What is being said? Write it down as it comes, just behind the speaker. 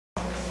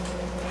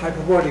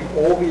hyperbolic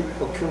orbit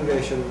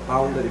accumulation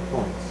boundary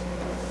points.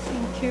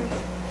 Thank you.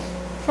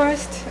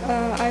 First,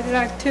 I'd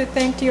like to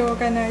thank the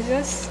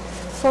organizers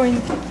for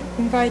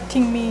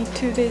inviting me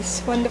to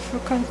this wonderful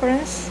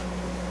conference.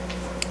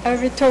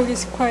 Every talk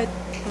is quite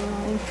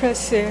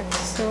impressive,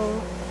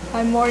 so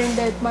I'm worried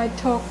that my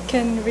talk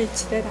can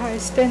reach that high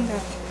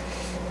standard.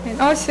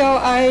 And also,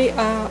 I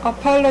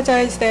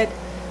apologize that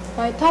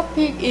my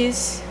topic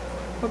is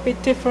a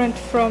bit different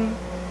from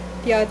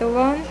the other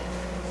one.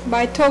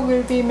 My talk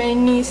will be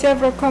mainly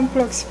several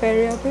complex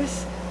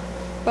variables,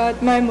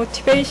 but my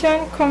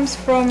motivation comes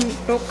from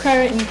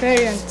local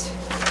invariant.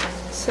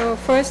 So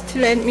first,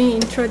 let me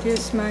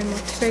introduce my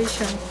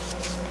motivation.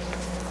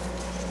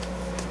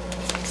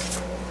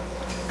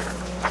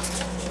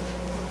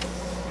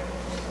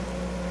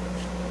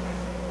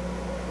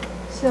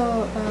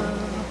 So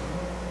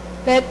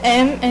let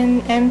M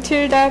and M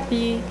tilde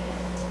be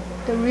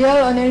the real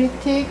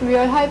analytic,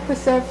 real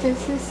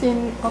hypersurfaces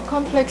in a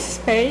complex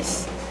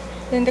space.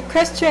 Then the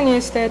question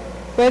is that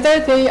whether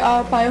they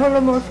are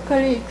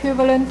biholomorphically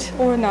equivalent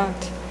or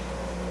not.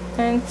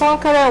 And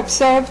Poincaré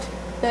observed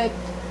that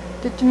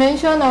the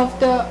dimension of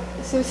the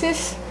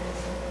surface,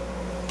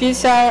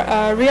 these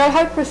are real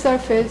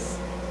hypersurface,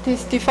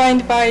 this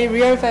defined by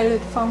real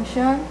valued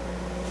function.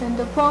 And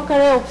the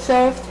Poincaré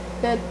observed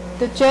that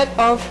the jet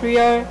of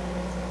real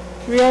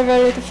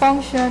valued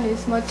function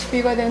is much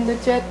bigger than the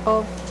jet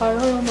of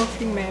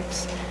biholomorphic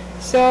maps.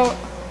 So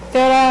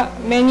there are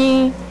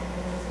many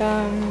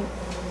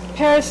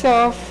pairs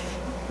of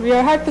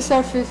real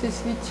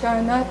hypersurfaces which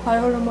are not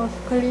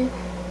biholomorphically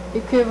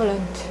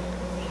equivalent.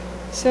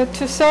 So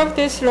to solve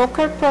this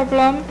local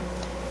problem,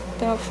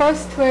 the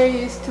first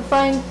way is to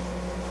find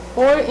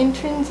all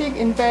intrinsic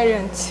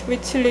invariants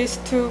which leads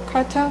to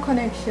Cartan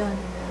connection.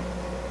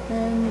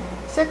 And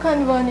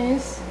second one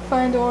is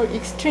find all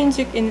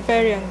extrinsic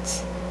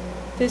invariants.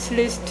 This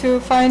leads to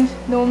find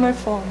normal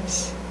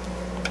forms.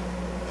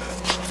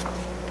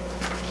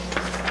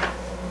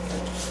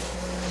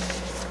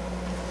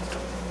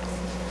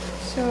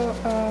 So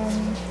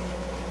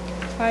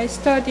I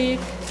studied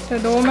the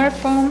normal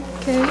form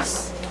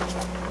case.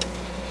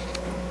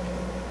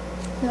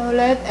 Now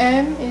let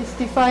M is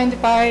defined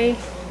by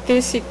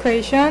this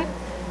equation,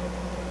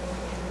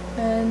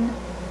 and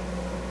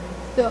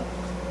the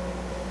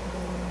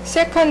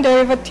second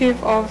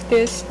derivative of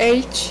this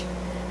H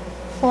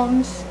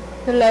forms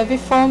the Levy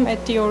form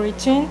at the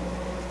origin,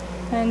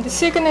 and the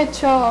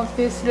signature of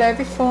this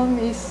Levy form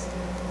is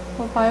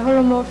a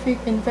biholomorphic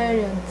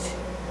invariant.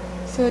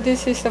 So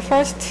this is the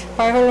first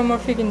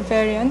biholomorphic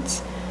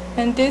invariant,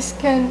 and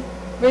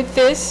with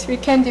this we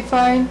can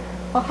define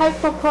a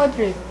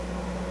hyperquadric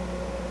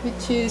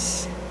which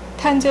is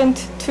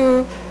tangent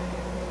to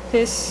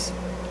this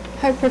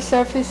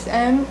hypersurface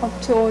M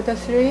up to order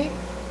 3.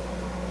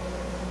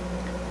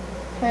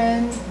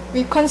 And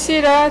we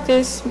consider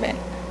this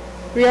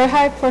real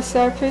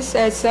hypersurface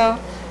as a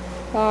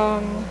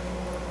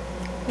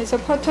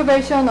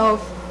perturbation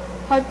of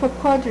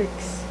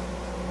hyperquadrics.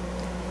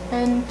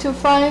 And to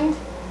find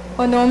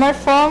a normal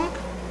form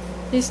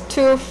is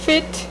to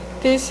fit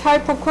this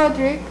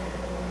hyperquadric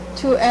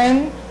to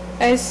M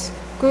as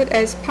good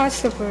as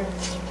possible.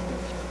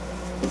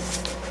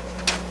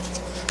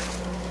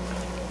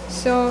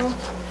 So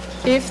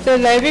if the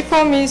Levy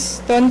form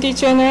is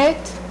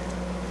non-degenerate,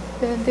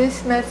 then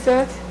this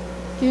method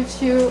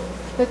gives you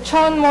the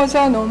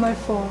Chern-Moser normal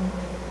form.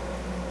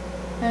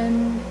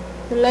 And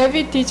the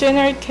Levy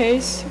degenerate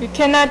case, we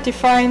cannot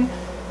define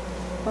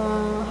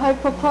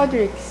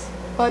hyperquadrics,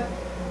 but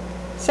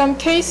some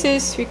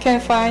cases we can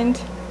find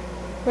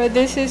where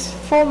this is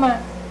formal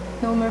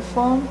normal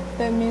form,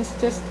 that means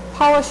just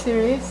power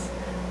series,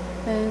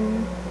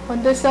 and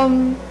under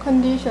some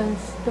conditions.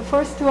 The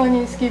first one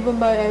is given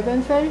by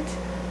Ebenfeld,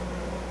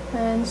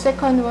 and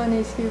second one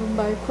is given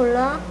by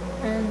Kolla,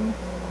 and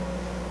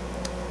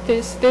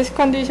this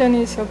condition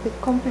is a bit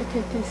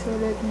complicated, so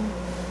let me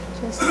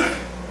just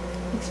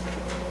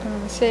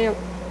say a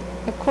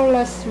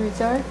Kolla's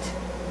result.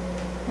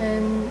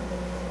 And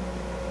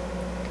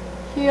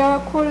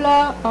here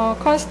Kolla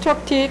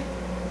constructed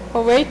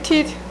a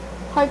weighted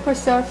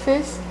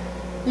hypersurface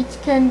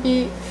which can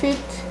be fit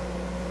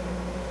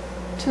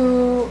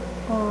to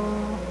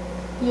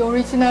the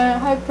original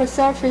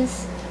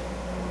hypersurface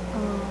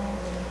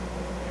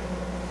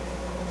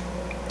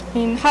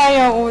in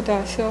higher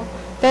order. So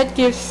that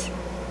gives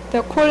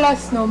the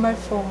Kolla's normal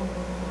form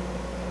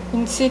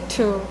in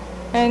situ.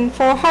 And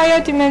for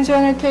higher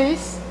dimensional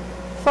case,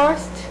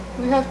 first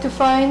we have to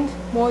find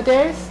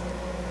models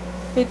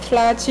with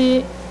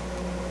large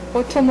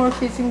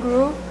automorphism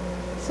group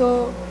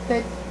so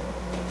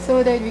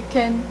that we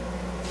can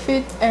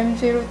fit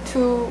M0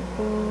 to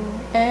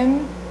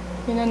M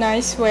in a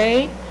nice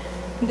way.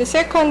 And the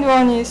second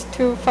one is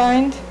to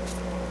find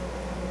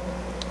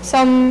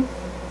some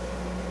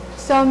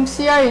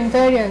CR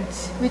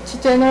invariants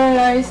which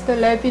generalize the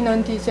Levy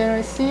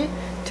non-degeneracy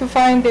to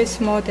find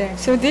this model.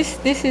 So this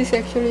is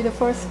actually the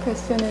first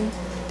question, and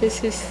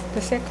this is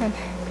the second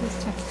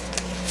question.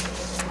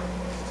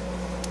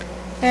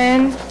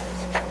 And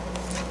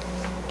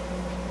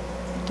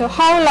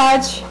how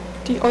large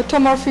the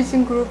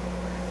automorphism group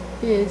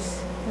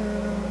is.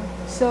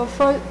 So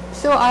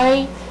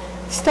I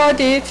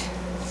studied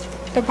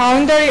the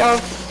boundary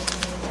of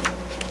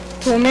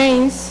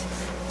domains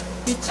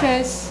which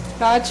has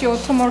large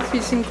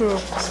automorphism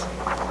groups.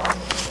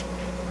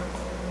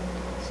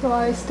 So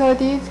I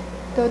studied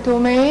the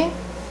domain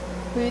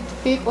with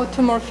big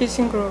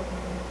automorphism group.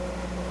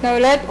 Now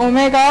let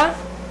omega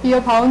be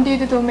a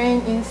bounded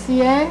domain in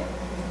Cn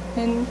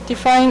and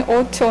define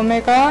O to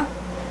omega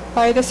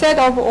by the set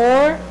of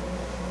all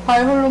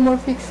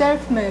biholomorphic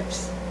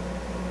self-maps.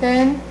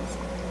 Then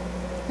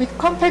with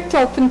compact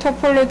open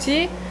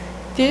topology,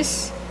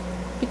 this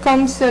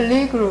becomes a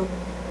Lie group.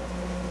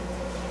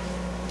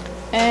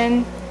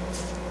 And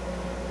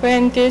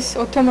when this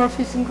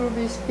automorphism group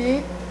is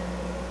big,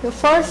 the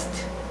first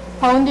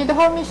bounded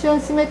Hermitian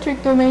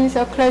symmetric domains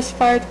are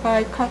classified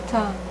by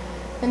kata.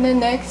 And the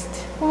next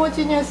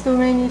homogeneous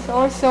domain is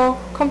also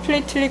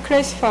completely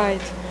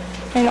classified.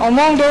 And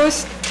among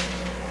those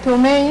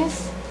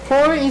domains,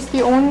 ball is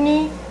the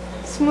only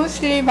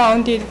smoothly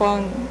bounded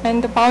one.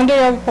 And the boundary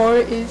of ball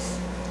is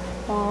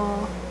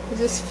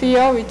a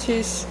sphere, which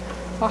is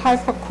a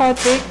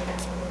hyperquadric.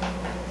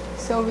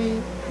 So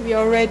we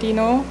already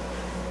know.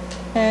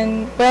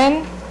 And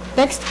when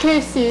next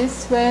case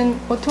is when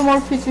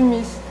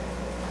automorphism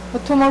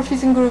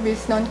group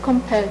is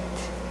non-compact.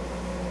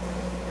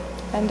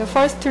 And the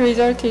first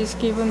result is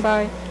given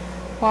by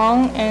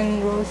Wang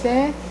and Rose.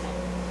 That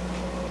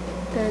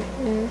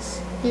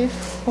is,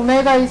 if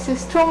omega is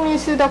strongly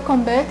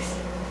pseudo-convex,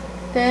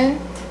 then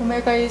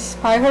omega is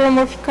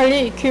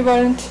biholomorphically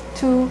equivalent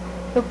to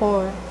the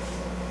ball.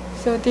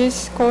 So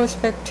this goes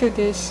back to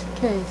this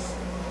case.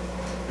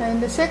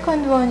 And the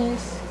second one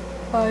is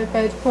by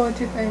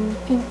Bedford and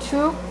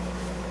Pinchuk.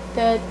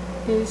 That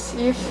is,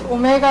 if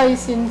omega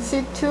is in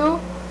situ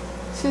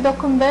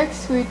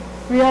pseudo-convex with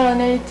real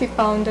analytic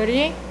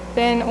boundary,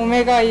 then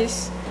omega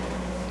is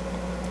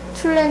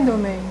 2n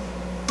domain.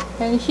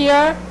 And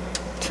here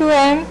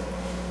 2m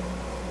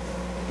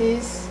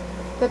is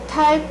the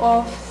type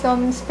of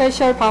some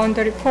special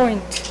boundary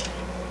point.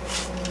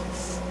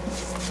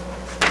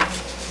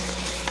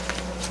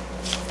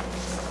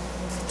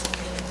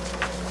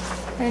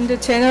 And the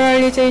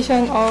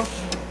generalization of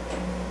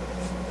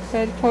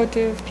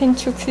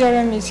Bedford-Pinchuk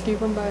theorem is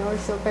given by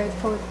also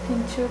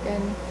Bedford-Pinchuk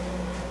and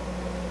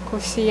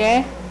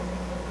Gaussier.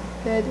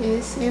 That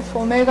is, if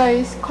omega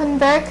is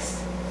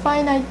convex,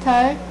 finite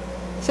type.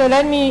 So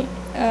let me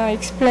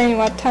explain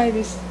what type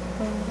is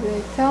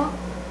later.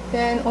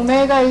 Then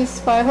omega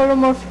is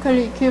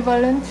biholomorphically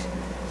equivalent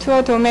to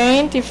a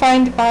domain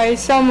defined by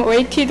some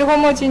weighted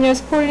homogeneous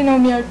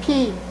polynomial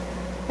P.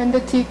 And the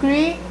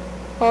degree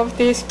of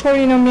this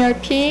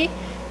polynomial P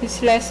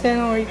is less than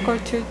or equal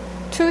to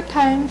 2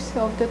 times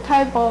of the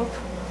type of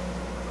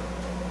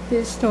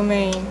this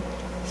domain.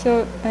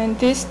 So, and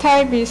this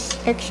type is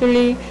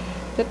actually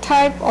the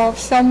type of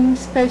some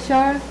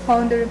special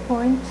boundary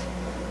point.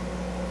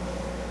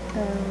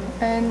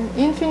 And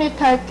infinite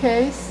type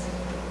case,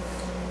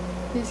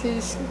 this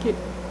is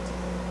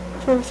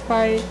proved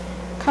by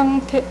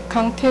Yeon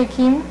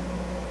KIM.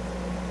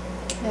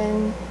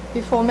 And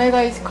if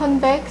omega is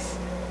convex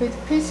with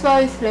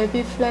piecewise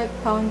Levy-flat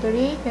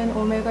boundary, then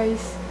omega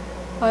is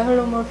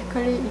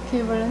biholomorphically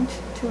equivalent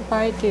to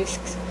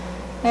bidiscs.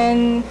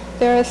 And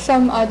there are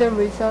some other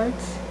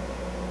results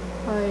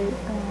by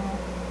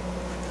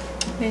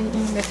many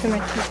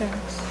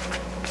mathematicians.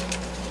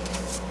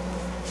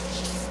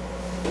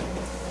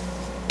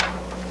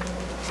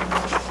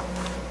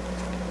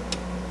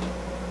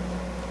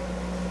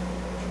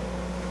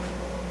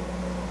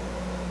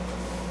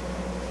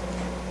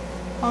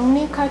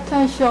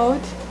 Cartan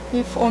showed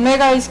if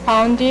omega is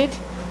bounded,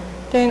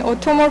 then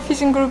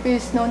automorphism group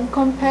is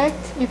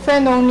non-compact if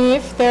and only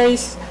if there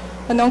is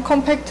a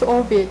non-compact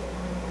orbit.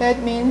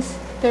 That means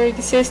there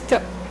exists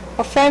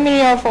a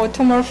family of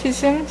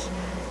automorphisms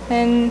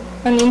and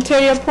an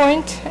interior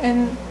point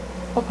and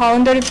a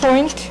boundary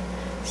point,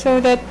 so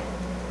that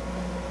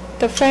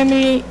the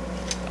family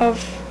of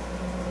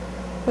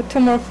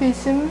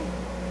automorphism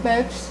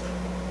maps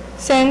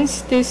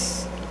sends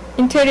this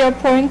interior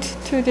point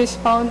to this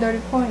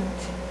boundary point.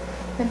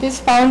 And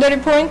this boundary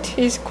point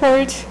is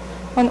called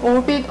an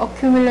orbit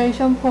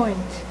accumulation point.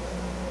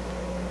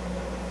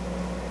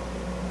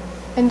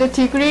 And the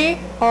degree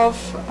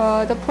of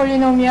the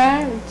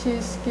polynomial,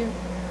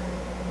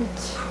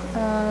 which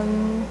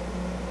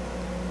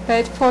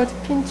Bedford,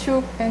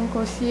 Pinchuk, and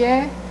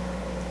Gaussier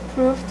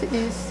proved,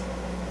 is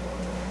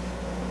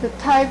the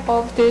type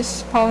of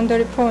this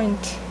boundary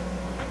point.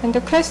 And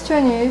the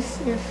question is,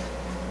 if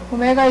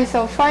omega is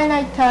a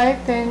finite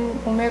type, then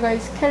omega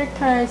is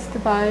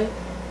characterized by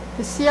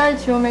the CR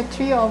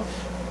geometry of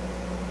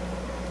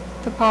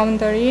the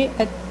boundary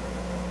at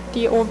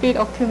the orbit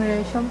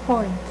accumulation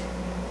point.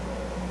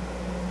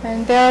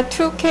 And there are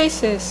two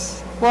cases.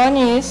 One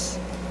is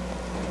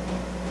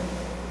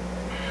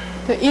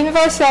the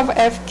inverse of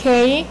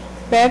Fk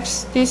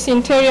maps this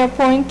interior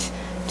point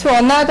to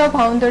another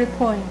boundary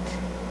point.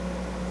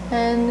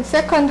 And the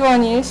second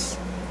one is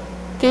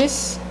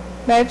this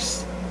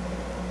maps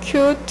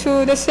Q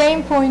to the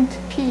same point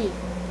P.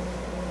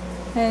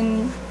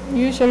 And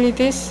usually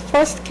this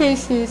first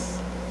case is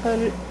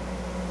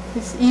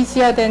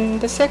easier than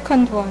the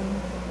second one.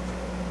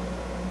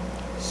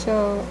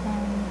 So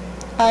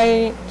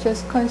I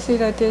just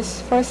consider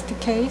this first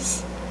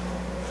case.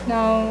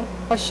 Now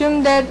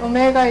assume that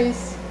omega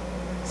is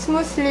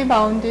smoothly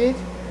bounded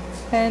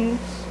and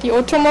the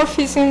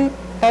automorphism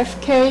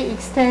Fk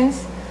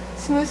extends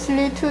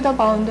smoothly to the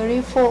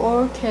boundary for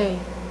all k.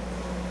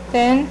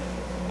 Then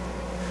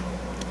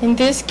in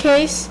this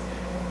case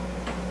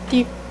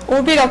the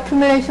orbit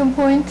accumulation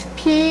point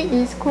P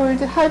is called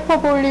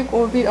hyperbolic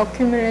orbit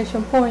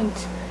accumulation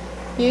point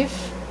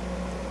if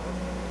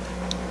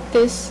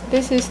this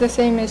is the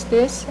same as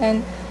this,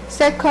 and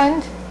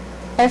second,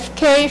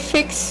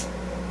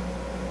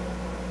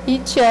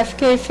 each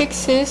Fk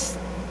fixes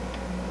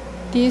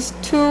these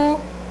two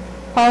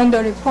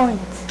boundary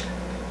points.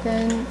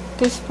 Then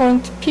this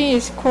point P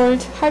is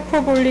called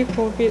hyperbolic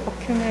orbit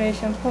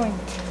accumulation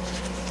point.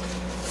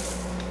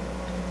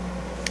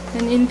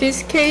 And in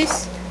this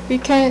case, we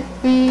can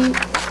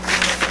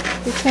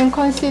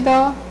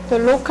consider the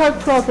local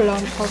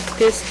problem of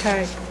this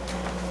type.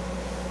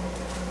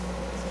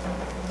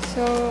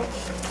 So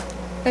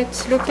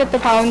let's look at the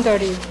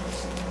boundary.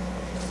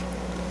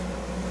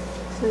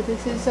 So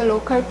this is a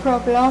local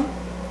problem.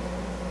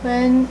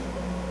 When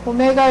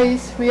omega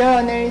is real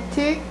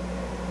analytic,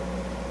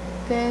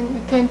 then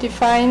we can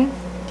define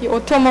the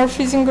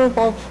automorphism group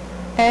of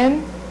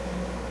M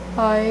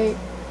by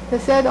the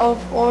set of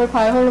all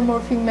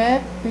biholomorphic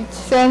map which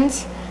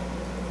sends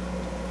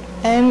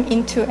M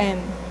into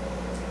M.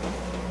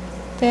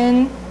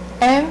 Then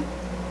M,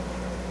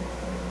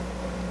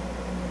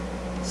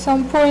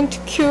 some point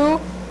Q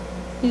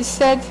is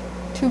said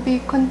to be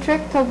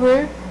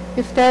contractible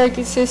if there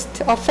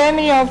exists a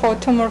family of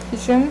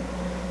automorphism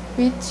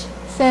which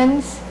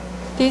sends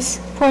this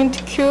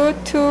point Q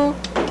to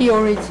the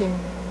origin.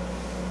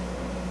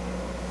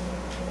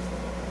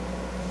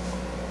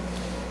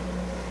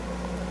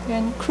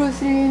 Then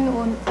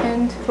Kruslin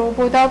and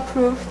Roboda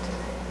proved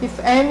if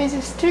M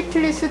is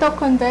strictly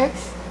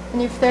pseudo-convex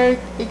and if there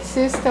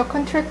exists a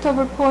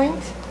contractible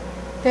point,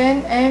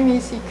 then M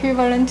is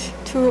equivalent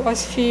to a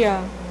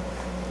sphere.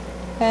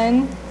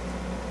 And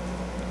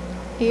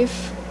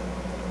if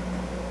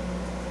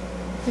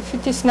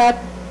it is not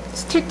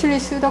strictly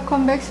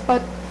pseudo-convex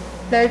but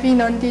Levy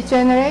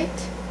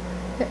non-degenerate,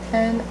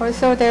 and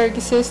also there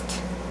exists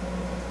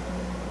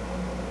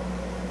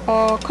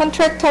a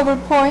contractible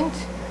point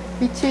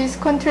which is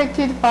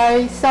contracted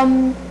by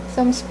some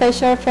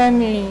special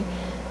family,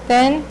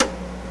 then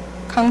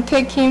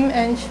Kim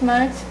and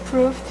Schmaltz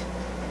proved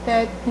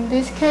that in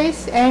this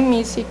case M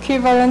is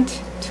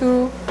equivalent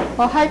to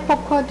a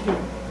hyperquadric.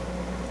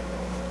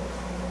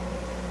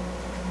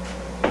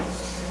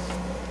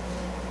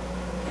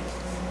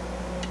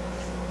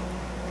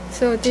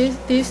 So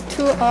these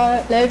two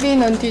are Levy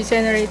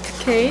non-degenerate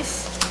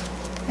case,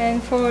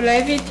 and for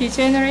Levy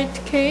degenerate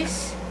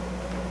case,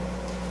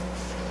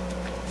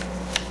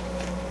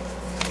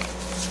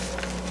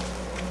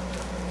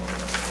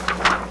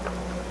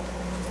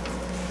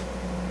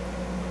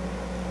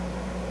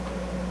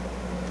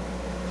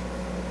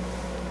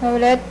 now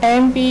let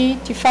M be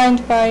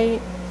defined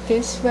by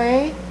this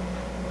way,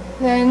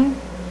 then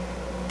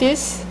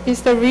this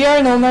is the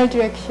real normal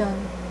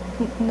direction.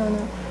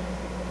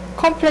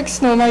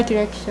 Complex normal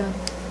direction.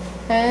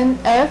 And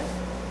F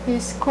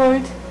is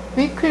called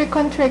weakly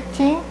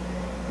contracting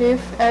if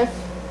F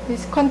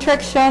is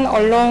contraction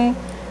along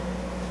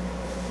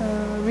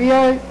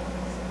real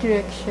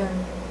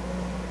direction.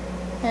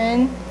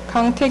 And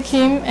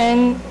Kim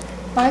and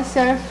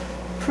myself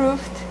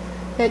proved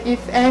that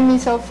if M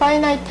is a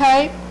finite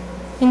type,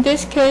 in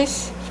this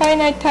case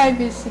finite type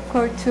is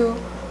equal to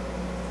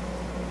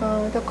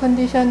the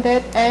condition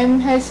that M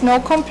has no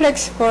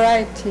complex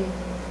variety.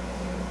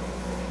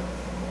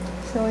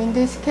 So in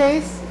this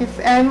case, if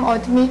M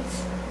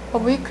admits a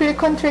weakly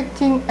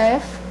contracting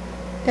F,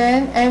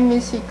 then M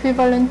is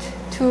equivalent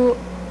to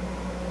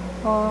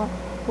a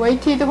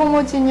weighted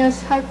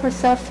homogeneous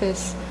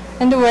hypersurface.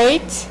 And the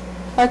weights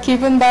are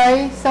given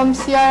by some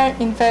CR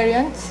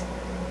invariant,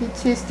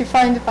 which is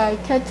defined by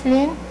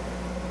Kathleen.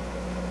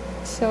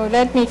 So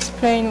let me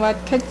explain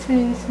what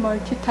Kathleen's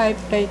multitype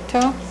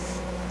later.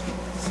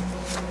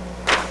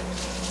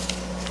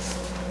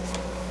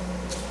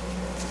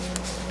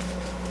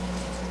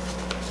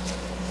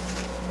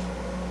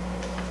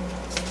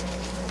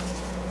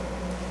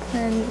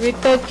 And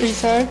with that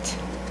result,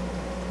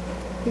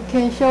 we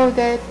can show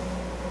that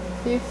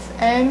if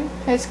M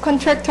has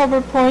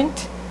contractible point,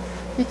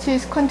 which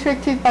is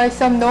contracted by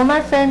some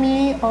normal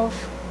family of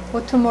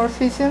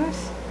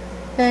automorphisms,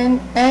 then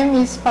M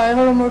is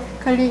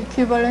biholomorphically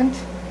equivalent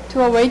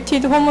to a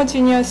weighted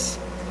homogeneous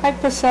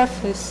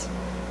hypersurface.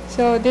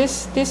 So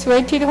this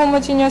weighted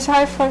homogeneous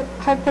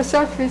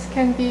hypersurface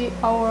can be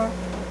our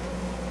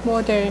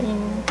model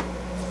in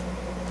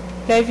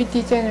Levy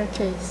degenerate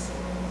case.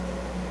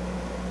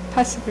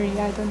 Possibly,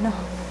 I don't know.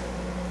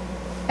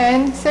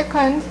 And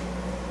second,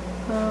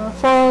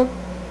 for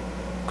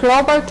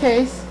global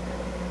case,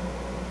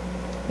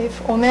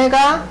 if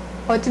omega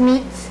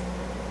admits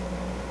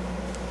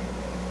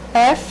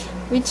F,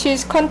 which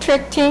is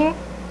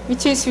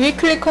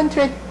weakly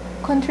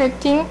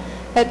contracting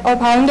at a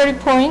boundary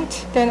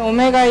point, then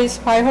omega is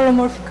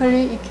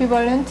biholomorphically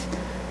equivalent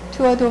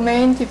to a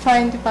domain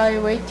defined by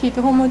weighted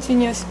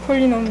homogeneous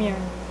polynomial.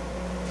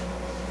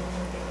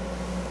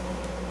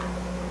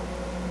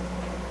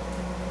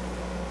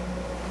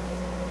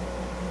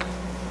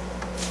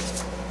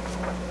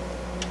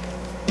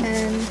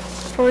 And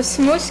for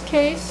smooth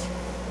case,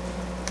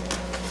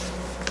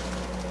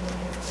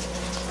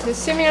 the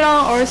similar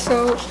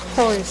also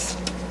holds.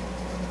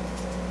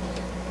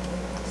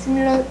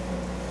 Similar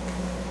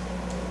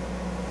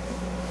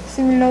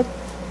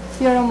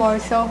theorem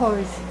also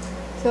holds.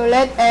 So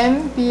let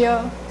M be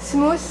a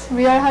smooth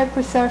real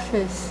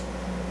hypersurface.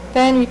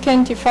 Then we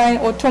can define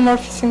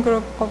automorphism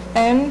group of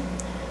M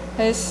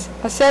as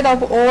a set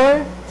of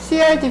all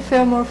CR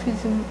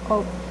diffeomorphism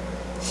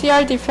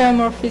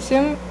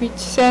which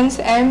sends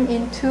M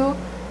into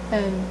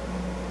M.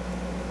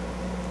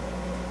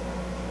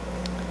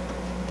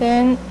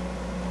 Then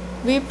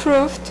we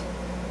proved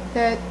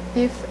that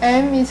if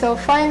M is a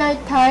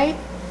finite type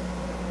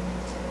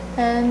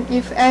and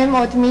if M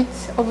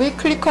admits a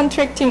weakly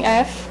contracting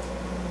F,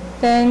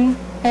 then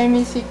M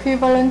is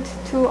equivalent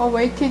to a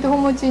weighted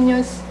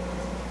homogeneous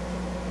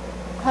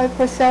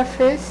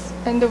hypersurface,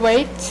 and the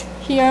weight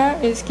here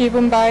is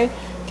given by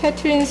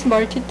Catlin's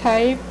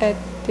multitype at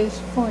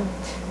this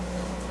point.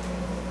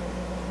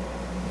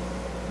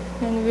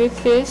 And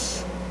with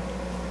this,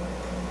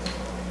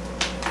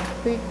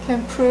 we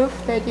can prove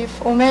that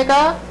if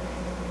omega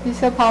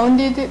is a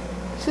bounded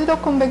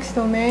pseudo-convex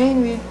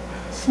domain with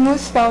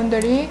smooth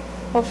boundary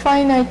of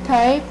finite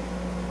type,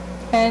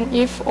 and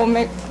if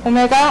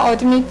omega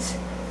admits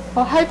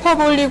a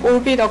hyperbolic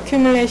orbit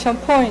accumulation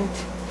point,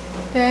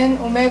 then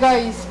omega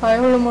is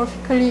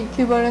biholomorphically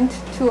equivalent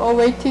to a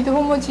weighted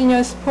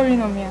homogeneous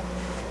polynomial.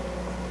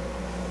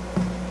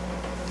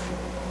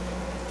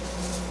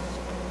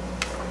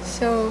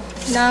 So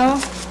now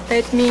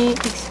let me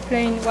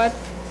explain what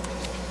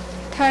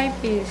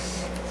type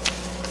is.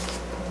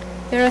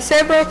 There are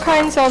several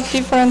kinds of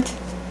different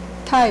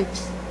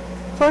types.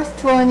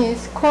 First one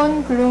is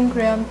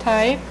Cohn-Bloom-Graham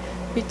type,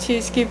 which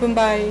is given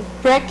by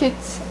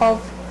brackets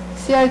of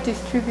CR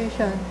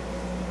distribution.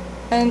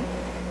 And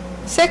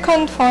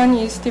second one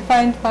is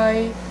defined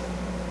by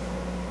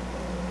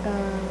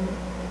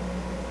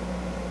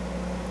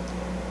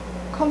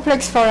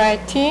complex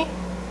variety.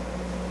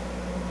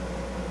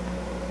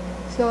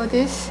 So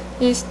this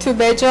is to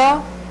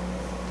measure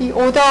the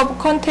order of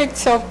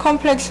contacts of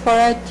complex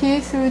variety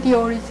through the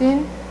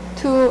origin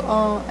to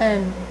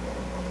M.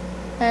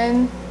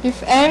 And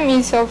if M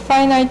is of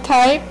finite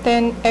type,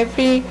 then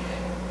every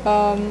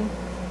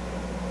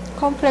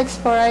complex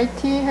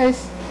variety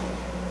has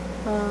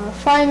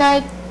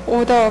finite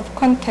order of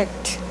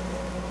contact.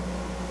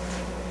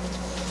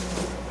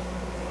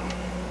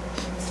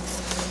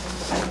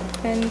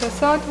 And the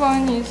third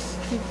one is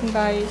given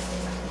by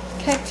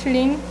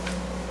Catlin.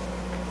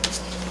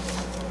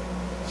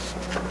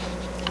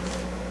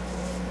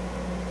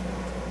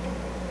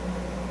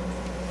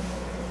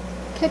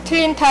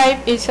 Catlin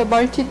type is a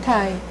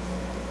multi-type.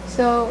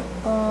 So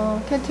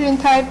Catlin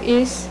type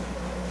is,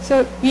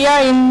 so we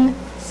are in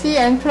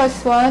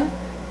Cn+1.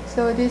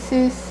 So this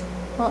is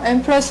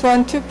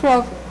n+1 tuple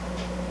of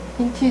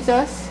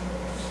integers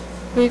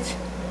with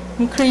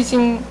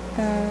increasing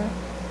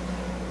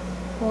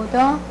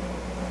order,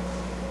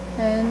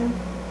 and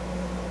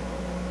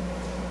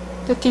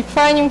the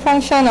defining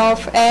function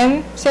of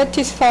M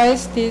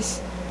satisfies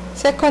this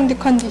second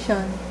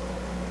condition.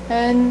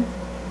 And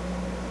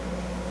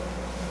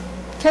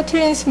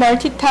Catlin's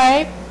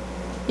multitype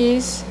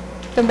is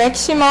the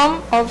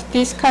maximum of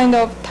this kind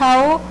of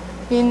tau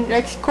in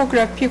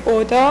lexicographic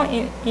order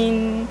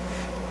in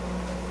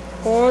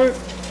all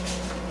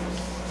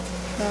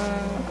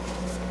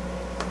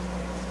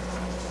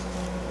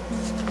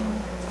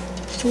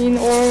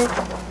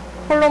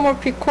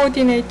holomorphic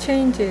coordinate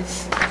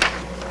changes,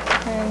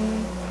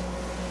 and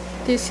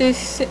this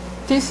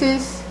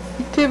is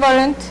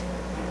equivalent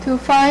to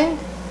find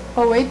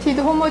a weighted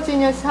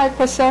homogeneous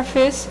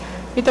hypersurface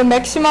with a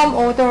maximum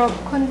order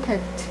of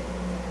contact.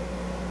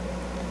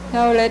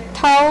 Now let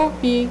tau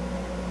be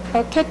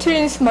a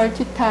Catlin's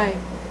multitype.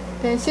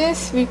 Then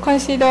since we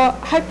consider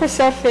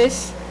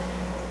hypersurface,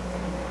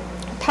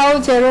 tau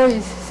 0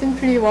 is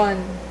simply 1.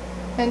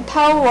 And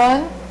tau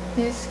 1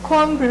 is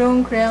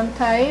Cohn-Bloom-Graham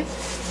type,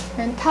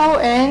 and tau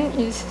n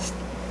is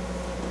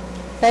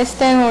less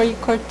than or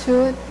equal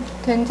to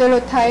D'Angelo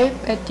type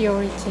at the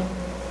origin.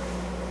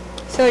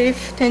 So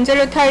if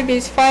D'Angelo type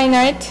is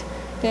finite,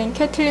 then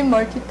Catlin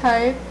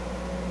multitype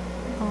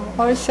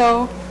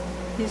also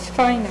is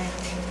finite.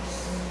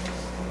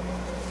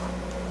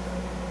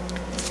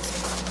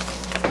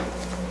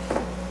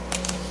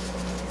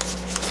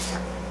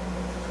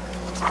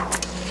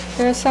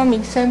 There are some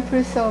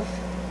examples of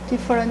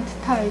different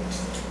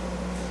types.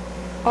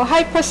 A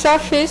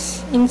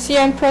hypersurface in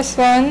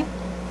Cn+1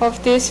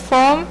 of this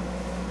form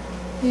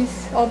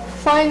is of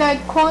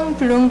finite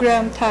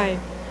Cohn-Bloom-Graham type.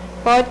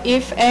 But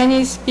if n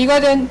is bigger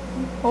than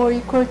or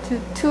equal to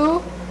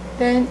 2,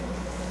 then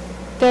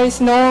there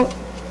is no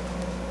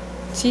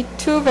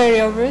G2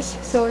 variables,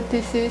 so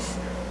this is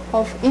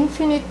of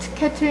infinite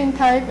Catherine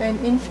type and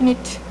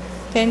infinite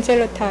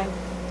D'Angelo type.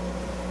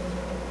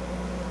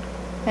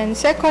 And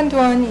second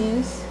one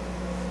is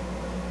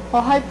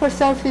a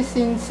hypersurface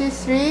in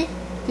C3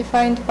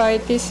 defined by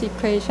this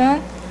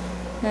equation,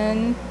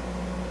 and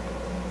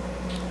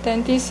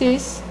then this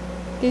is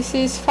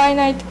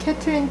finite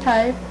Catherine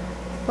type,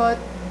 but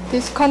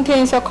this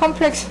contains a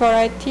complex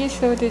variety,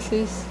 so this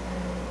is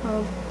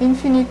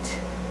infinite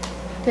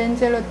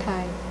D'Angelo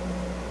type.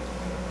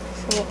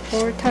 So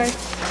all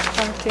types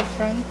are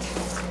different.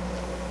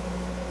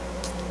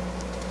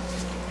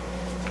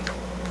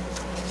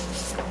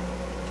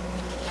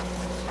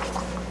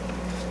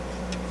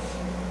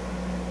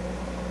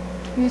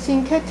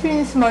 Using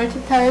Catherine's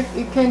multitype,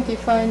 you can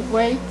define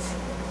weights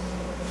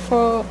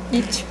for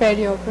each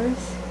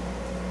variables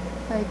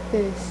like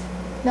this.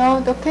 Now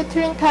the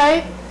Catherine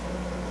type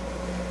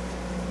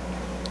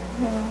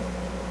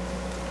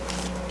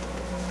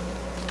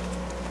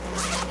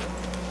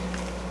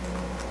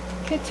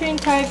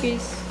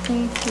is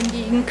in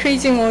the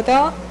increasing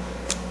order,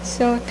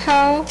 so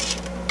tau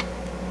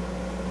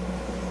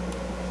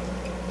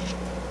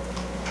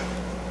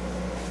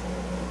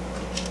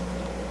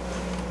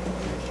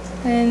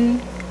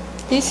and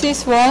this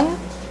is 1,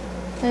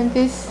 and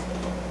this,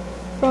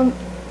 from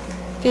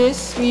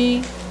this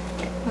we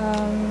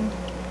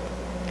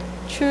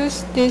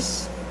choose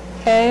this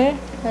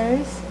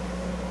L's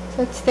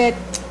such that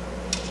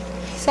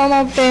some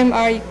of them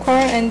are equal,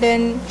 and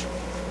then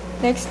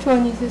next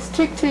one is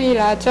strictly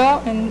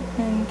larger, and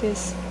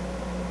this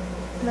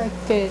like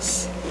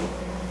this.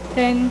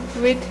 Then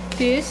with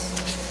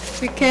this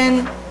we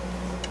can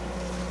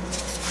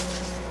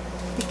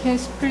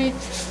split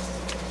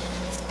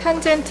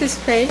tangent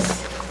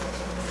space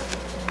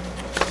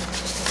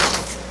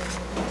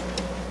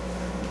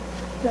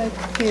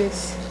like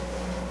this.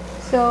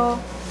 So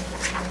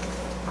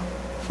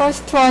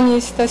first one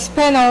is the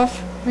span of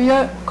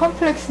real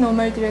complex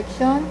normal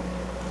direction,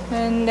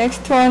 and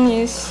next one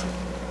is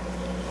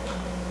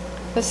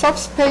the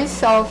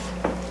subspace of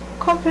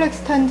complex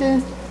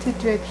tangent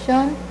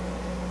direction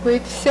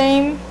with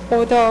same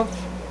order of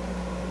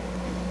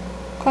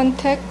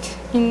contact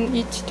in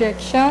each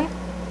direction.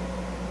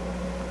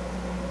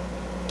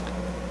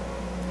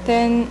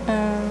 Then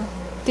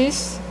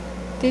this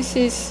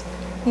is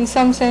in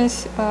some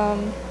sense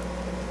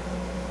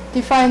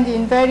defined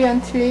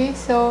invariantly,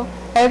 so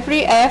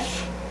every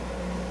f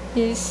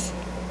is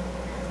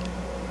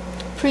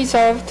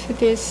preserved to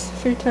this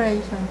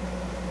filtration,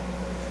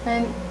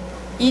 and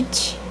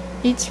each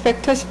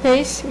vector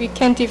space we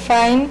can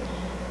define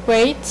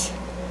weights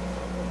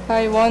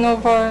by 1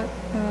 over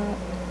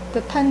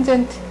the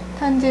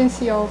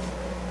tangency of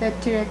that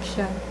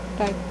direction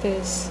like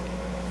this.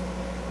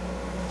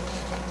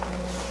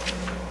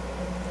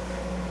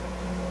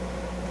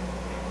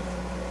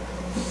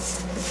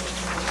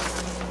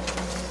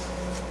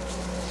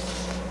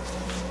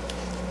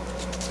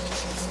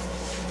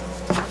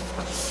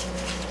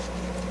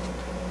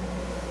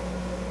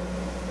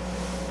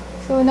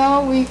 So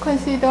now we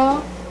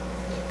consider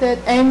that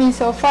M is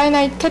a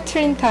finite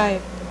Catherine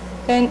type.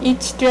 Then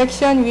each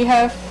direction we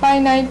have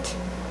finite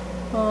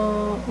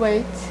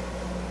weights,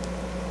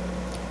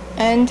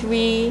 and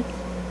we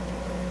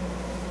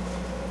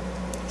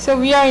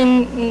are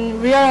in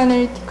real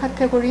analytic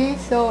category.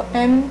 So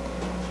M,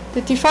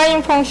 the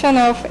defining function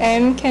of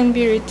M can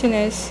be written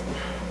as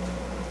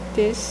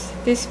this.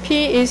 This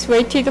P is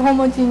weighted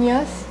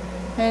homogeneous,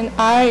 and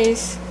R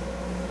is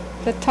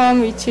the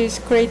term which is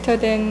greater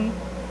than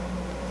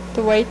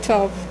the weight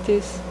of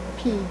this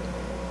P.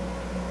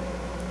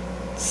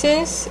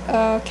 Since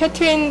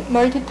Catherine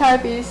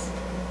multitype is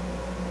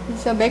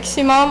a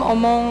maximum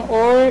among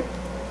all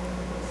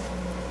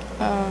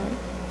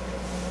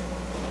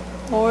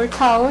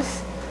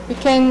taus, we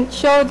can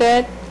show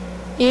that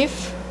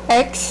if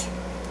X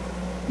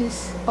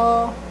is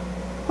a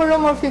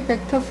holomorphic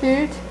vector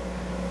field,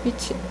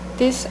 which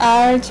this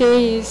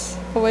Rj is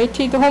a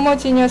weighted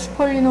homogeneous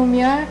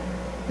polynomial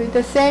with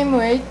the same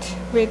weight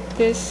with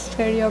this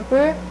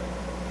variable,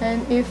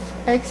 and if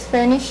X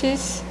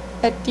vanishes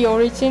at the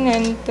origin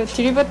and the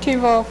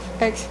derivative of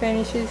X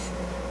vanishes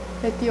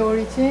at the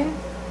origin,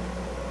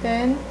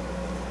 then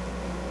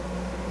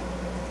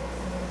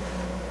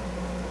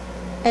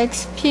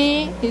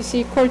xp is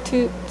equal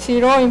to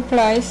 0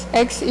 implies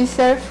X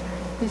itself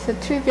is a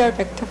trivial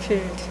vector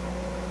field.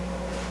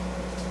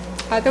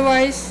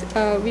 Otherwise,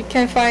 we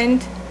can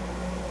find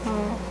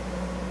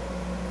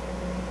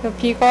the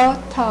bigger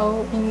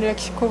tau in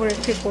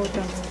lexicographic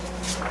order.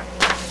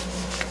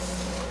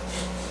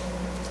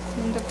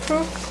 And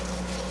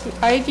the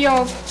idea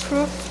of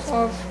proof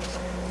of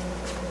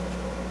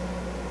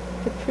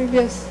the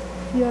previous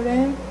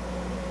theorem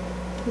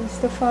is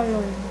the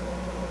following.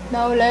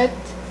 Now let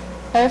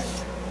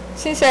F,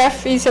 since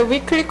F is a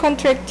weakly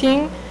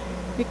contracting,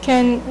 we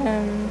can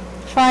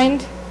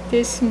find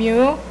this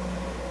mu,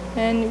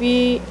 and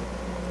we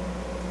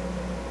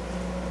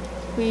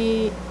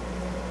we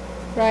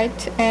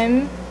write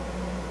M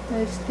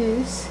as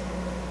this,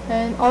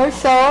 and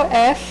also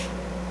F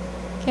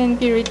can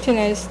be written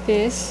as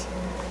this,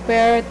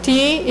 where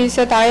D is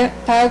a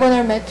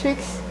diagonal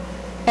matrix,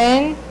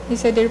 N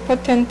is a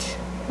nilpotent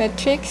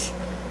matrix,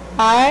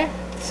 R,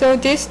 so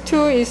this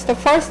 2 is the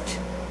first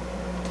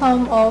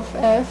term of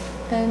F,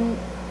 and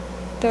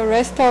the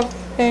rest of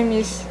them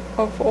is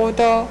of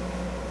order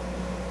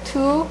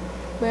 2,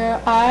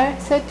 where R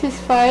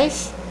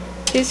satisfies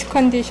this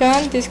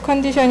condition. This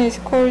condition is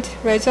called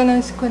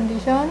resonance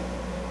condition,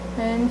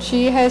 and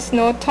G has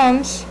no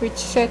terms which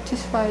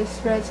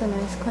satisfies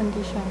resonance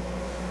condition.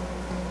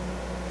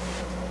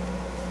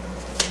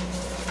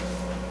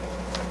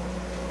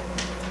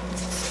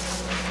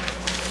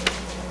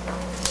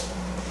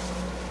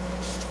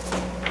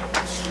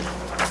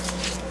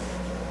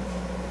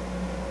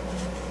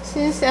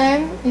 Since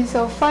M is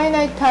of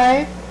finite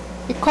type,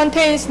 it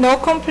contains no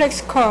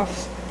complex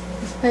curves,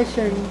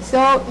 especially.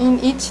 So in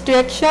each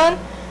direction,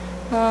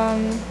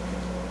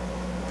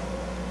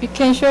 we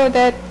can show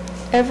that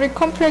every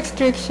complex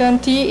direction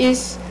D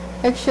is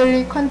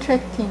actually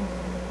contracting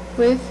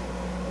with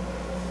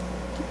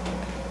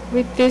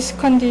this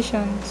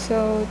condition.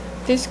 So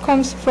this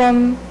comes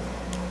from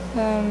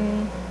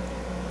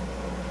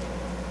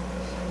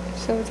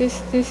so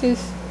this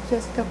is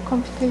just a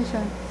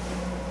computation.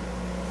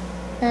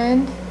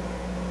 And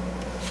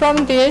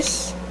from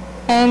this,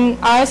 and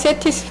R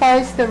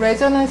satisfies the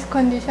resonance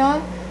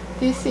condition,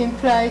 this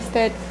implies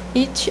that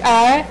each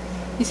R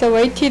is a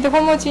weighted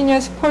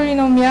homogeneous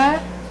polynomial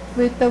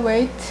with the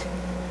weight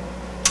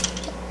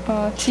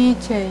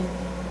Gj,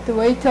 the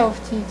weight of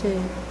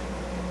Gj.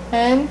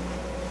 And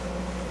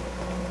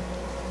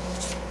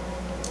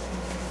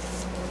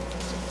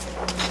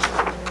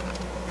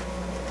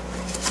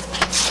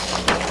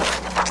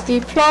we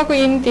plug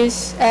in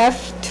this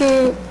F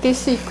to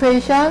this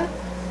equation,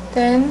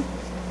 then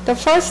the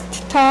first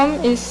term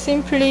is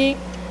simply,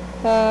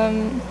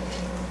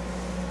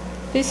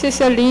 this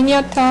is a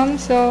linear term,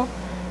 so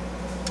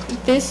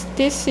this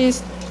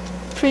is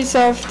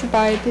preserved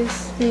by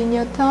this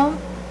linear term,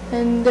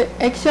 and the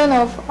action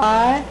of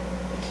R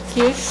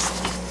gives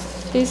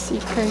this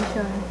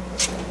equation.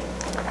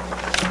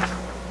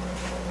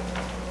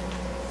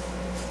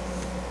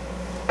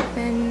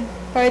 And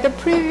by the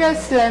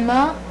previous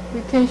lemma,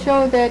 we can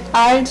show that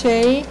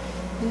Rj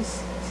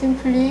is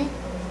simply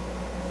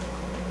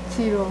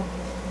 0.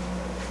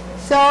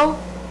 So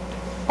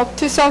up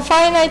to some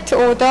finite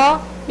order,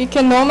 we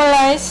can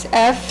normalize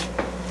F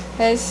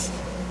as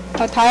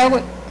a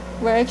diagonal,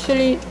 where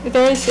actually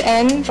there is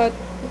N, but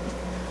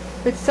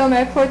with some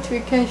effort we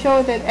can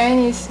show that N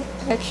is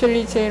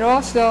actually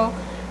 0. So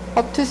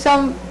up to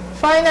some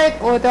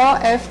finite order,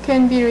 F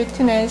can be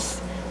written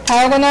as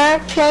diagonal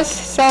plus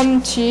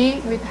some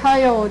G with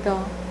higher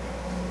order.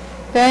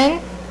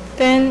 Then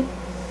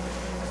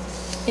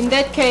in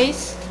that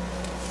case,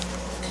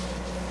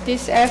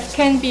 this F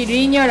can be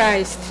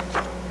linearized.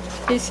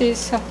 This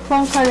is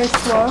Poincaré's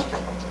work.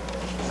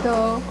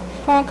 So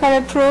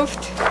Poincaré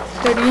proved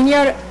the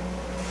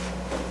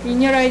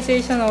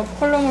linearization of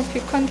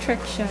holomorphic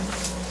contraction.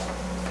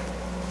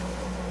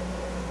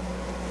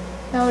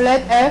 Now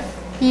let F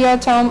be a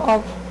term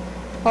of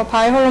a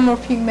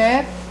biholomorphic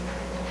map.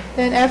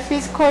 Then F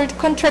is called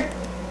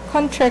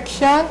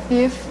contraction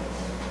if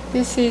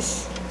this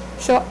is,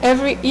 so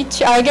each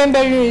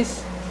eigenvalue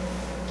is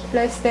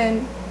less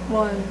than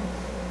 1.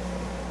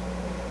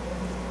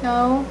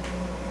 Now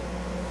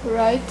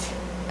write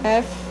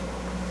F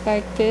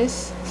like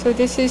this. So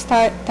this is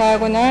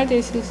diagonal,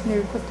 this is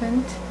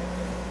nilpotent.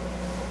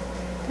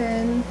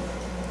 Then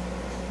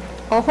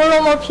a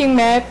holomorphic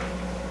map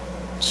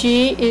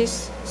G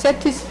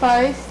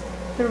satisfies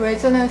the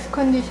resonance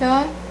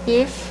condition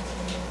if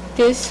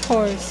this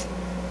holds.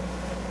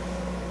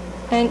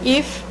 And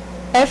if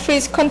F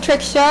is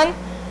contraction,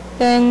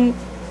 then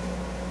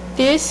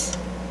this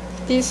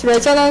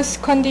resonance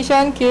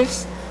condition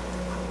gives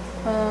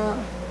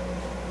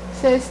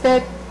says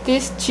that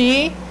this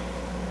G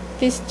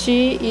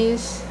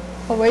is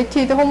a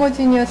weighted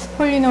homogeneous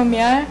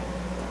polynomial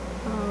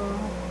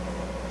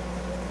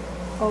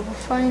of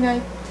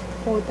finite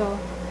order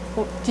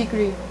of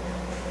degree.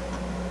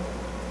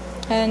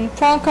 And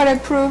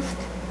Poincaré proved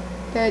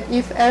that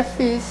if F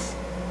is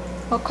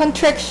a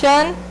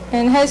contraction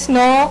and has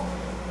no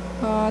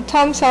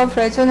terms of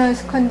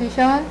resonance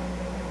condition,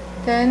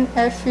 then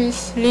F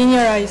is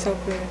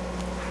linearizable.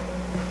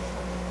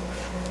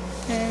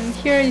 And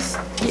here is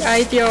the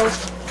idea of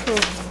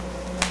proof.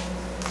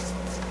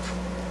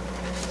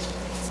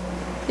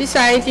 This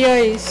idea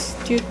is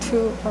due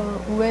to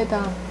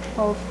Ueda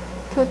of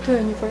Kyoto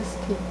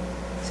University.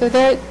 So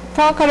there,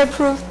 Poincaré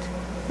proved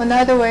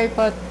another way,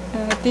 but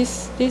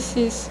this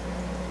is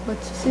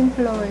much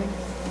simpler way.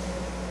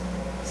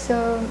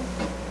 So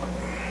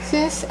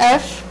since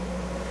F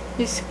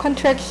is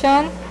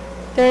contraction,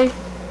 there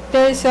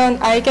is an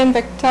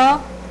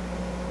eigenvector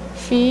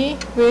phi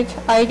with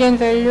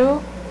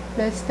eigenvalue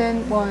less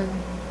than 1.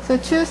 So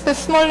choose the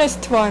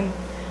smallest one.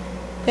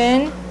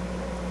 Then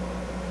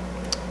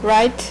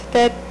write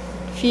that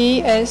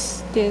V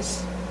as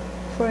this,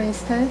 for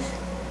instance.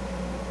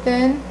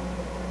 Then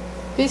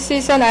this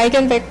is an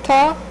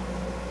eigenvector,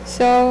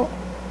 so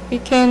we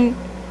can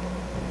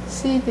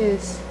see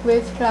this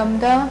with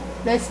lambda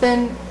less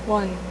than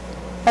 1.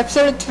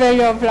 Absolute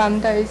value of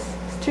lambda is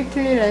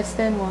strictly less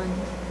than 1.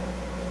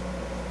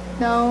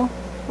 Now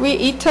we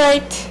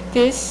iterate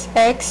this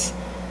x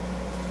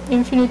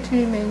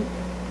infinitely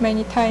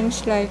many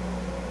times, like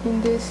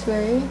in this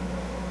way.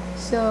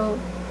 So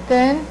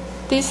then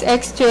this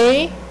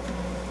xj,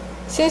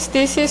 since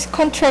this is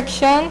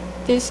contraction,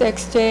 this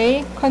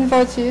xj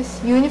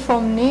converges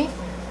uniformly,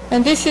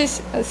 and this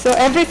is, so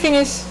everything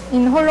is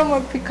in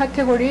holomorphic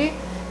category,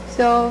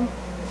 so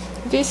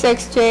this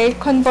xj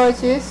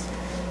converges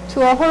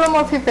to a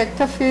holomorphic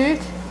vector field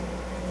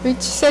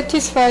which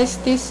satisfies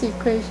this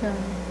equation.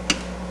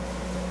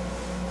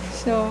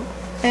 So,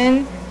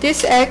 and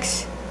this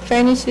x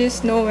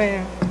vanishes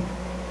nowhere.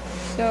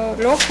 So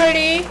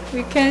locally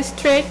we can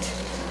straight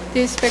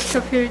this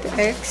vector field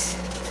x.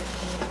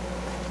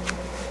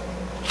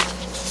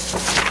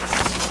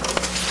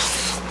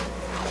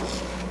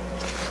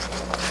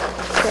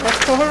 So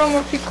after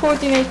holomorphic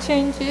coordinate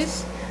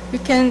changes, we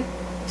can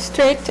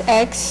straight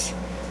x,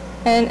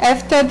 and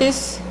after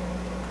this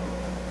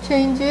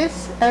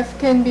changes, f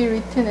can be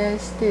written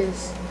as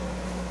this.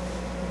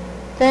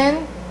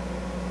 Then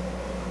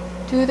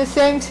do the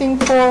same thing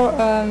for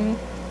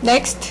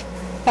next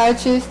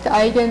largest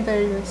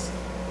eigenvalues.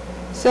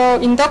 So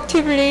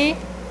inductively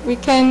we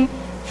can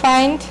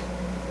find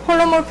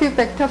holomorphic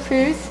vector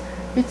fields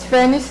which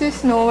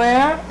vanishes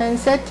nowhere and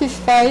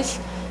satisfies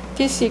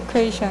this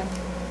equation.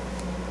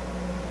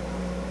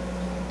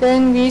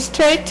 Then we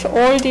straight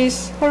all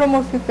these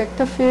holomorphic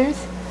vector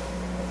fields.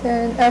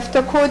 Then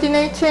after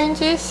coordinate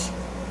changes,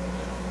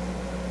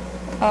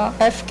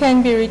 f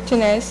can be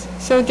written as,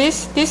 so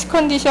this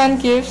condition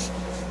gives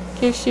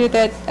you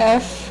that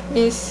f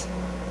is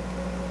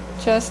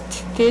just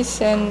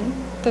this and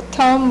the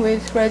term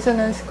with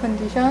resonance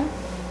condition.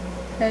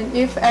 And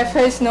if f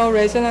has no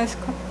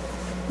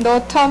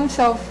terms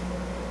of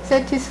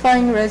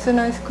satisfying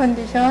resonance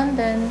condition,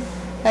 then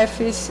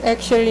f is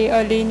actually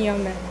a linear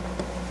map.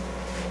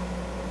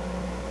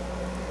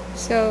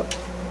 So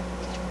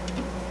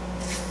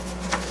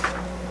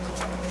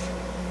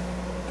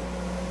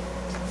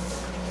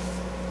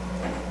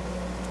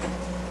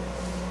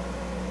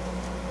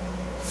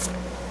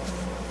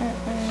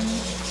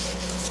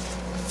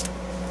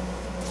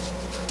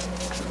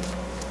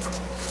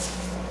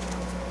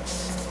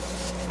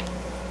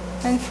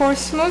and for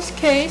smooth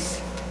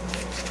case,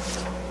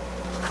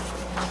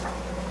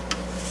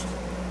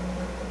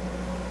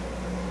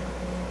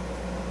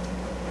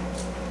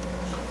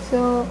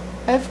 so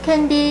f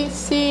can be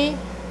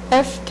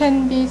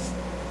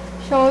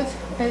showed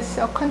as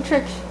a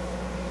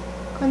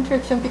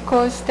contraction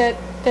because that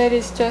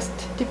is just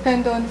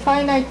depend on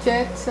finite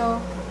z.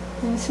 So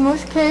in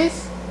smooth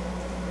case,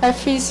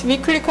 f is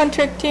weakly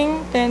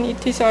contracting, then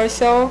it is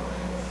also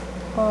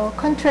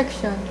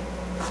contraction.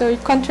 So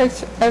it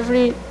contracts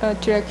every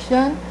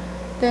direction.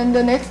 Then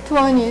the next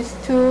one is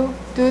to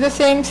do the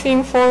same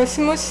thing for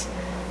smooth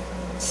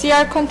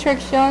CR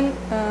contraction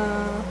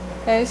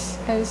as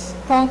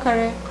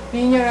Poincare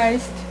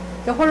linearized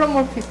the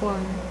holomorphic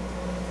one.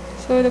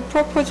 So the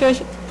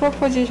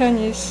proposition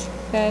is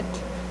that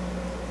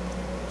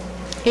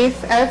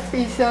if f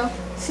is a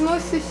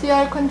smooth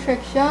CR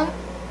contraction,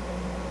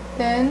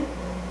 then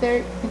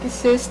there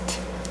exists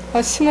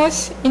a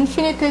smooth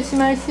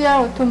infinitesimal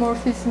CR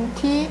automorphism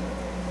T,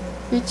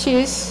 which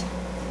is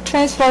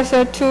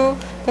transversal to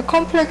the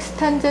complex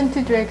tangent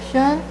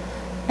direction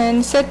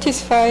and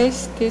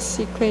satisfies this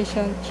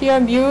equation. Here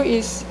mu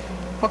is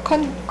a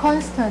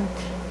constant.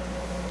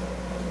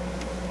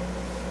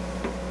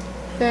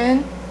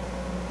 Then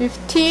if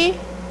T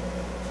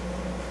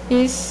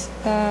is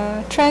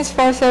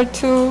transversal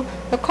to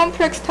the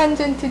complex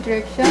tangent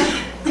direction,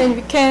 then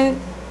we can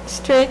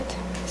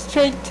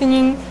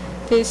straightening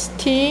this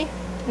T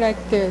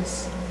like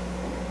this.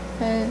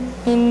 And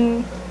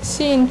in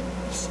smooth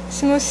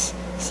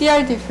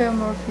CR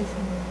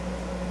diffeomorphism.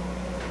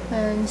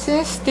 And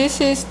since this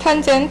is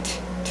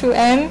tangent to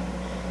M,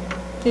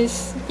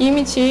 this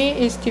image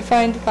is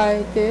defined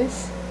by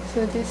this.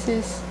 So this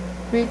is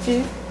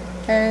rigid.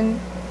 And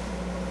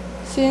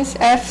since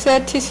F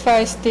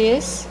satisfies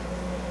this,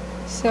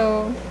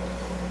 so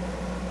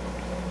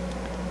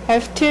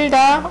F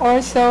tilde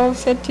also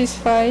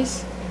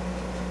satisfies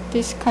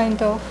this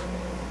kind of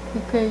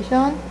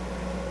equation.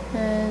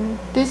 And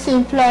this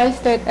implies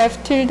that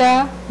F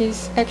tilde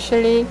is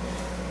actually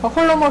a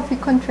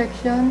holomorphic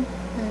contraction,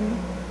 and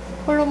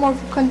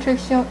holomorphic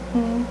contraction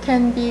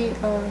can be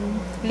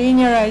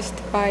linearized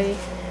by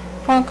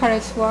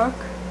Poincare's work.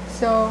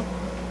 So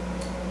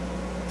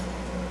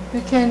we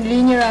can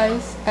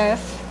linearize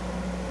F,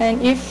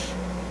 and if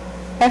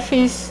F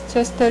is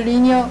just a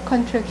linear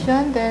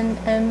contraction, then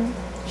M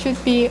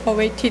should be a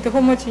weighted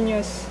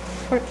homogeneous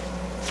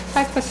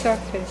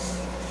hypersurface.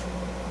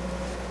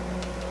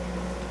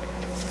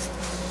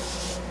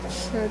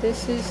 So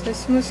this is the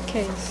smooth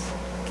case.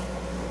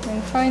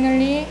 And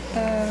finally,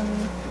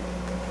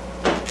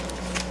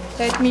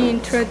 let me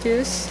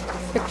introduce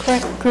the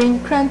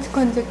Green-Krantz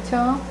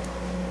conjecture,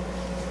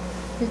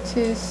 which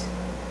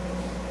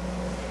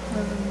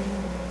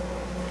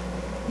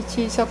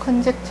is a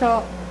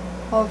conjecture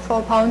of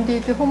a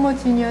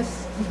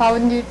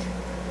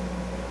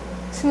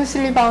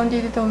smoothly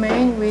bounded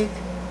domain with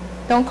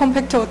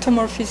non-compact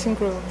automorphism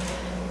group.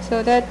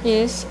 So that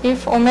is,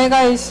 if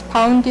omega is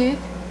bounded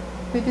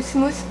with a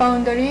smooth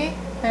boundary,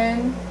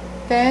 and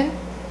then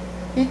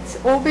its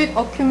orbit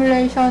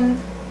accumulation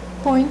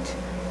point,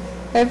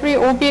 every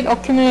orbit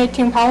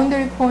accumulating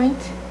boundary point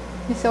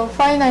is of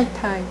finite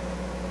type.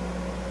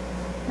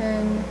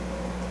 And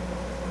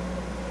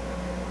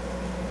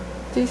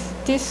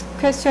this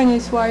question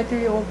is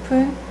widely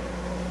open,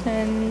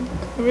 and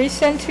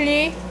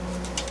recently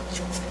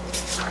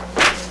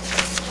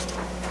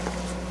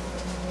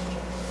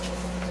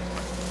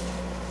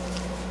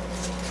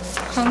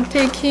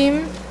Yeon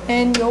Kim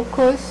and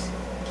Yokos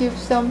give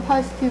some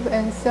positive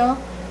answer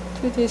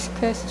to this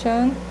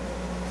question,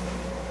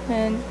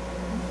 and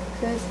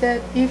says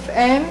that if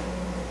M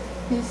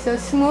is a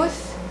smooth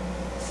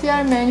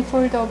CR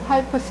manifold of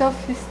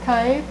hypersurface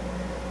type,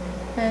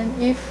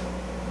 and if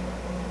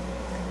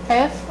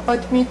F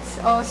admits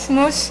a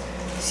smooth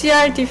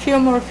CR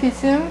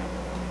diffeomorphism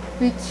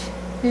which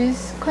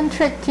is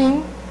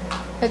contracting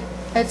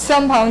at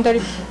some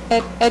boundary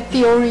at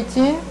the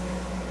origin,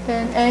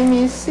 then M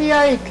is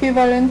CR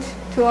equivalent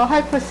to a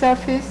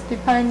hypersurface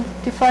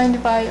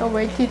defined by a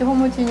weighted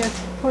homogeneous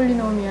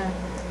polynomial.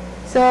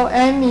 So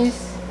M is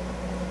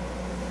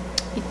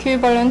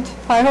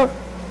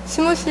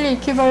smoothly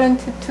equivalent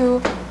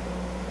to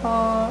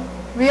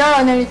real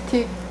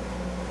analytic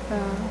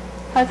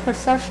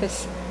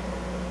hypersurface.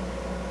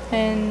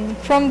 And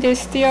from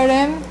this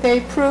theorem,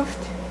 they proved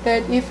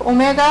that if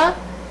omega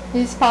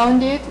is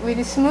bounded with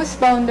a smooth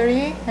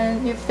boundary,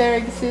 and if there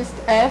exists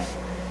F,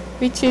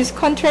 which is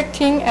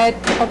contracting at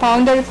a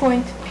boundary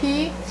point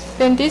P,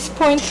 then this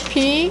point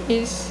P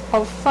is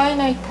of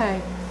finite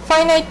type.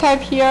 Finite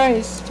type here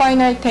is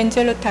finite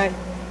D'Angelo type.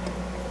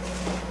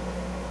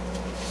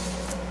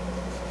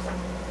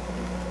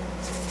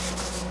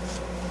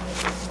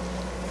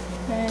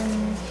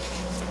 And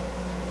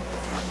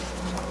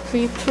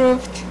we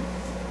proved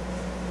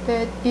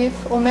that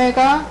if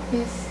omega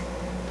is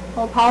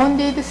a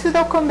bounded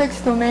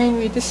pseudo-convex domain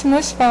with a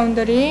smooth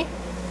boundary,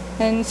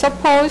 and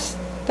suppose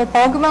the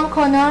Bergman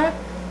kernel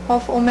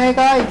of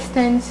omega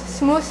extends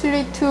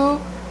smoothly to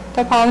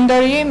the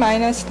boundary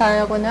minus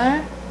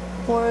diagonal,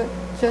 or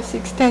just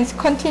extends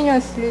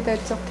continuously,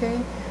 that's okay.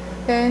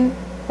 Then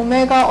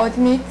omega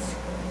admits,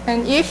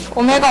 and if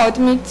omega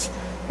admits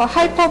a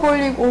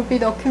hyperbolic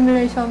orbit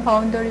accumulation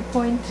boundary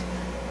point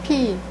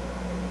P,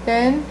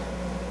 then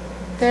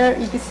there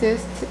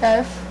exists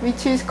F,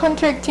 which is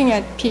contracting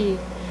at P.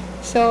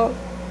 So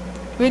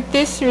with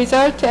this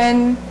result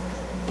and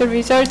the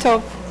result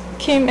of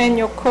Kim and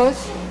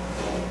Yokos,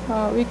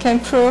 we can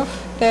prove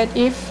that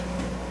if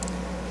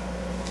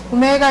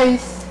omega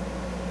is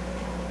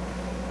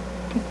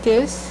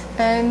this,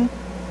 and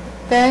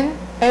then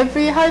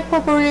every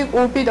hyperbolic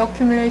orbit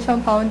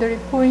accumulation boundary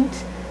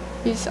point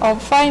is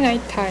of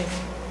finite type.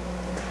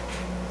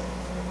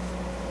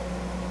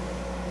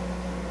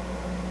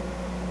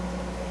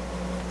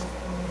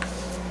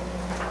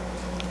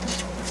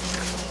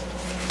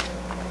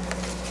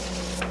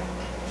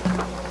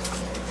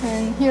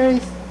 And here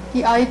is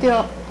the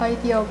idea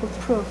of a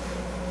proof.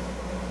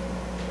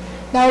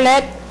 Now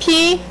let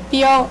P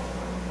be a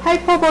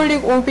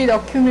hyperbolic orbit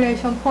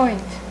accumulation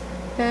point.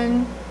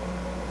 Then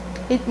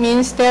it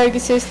means there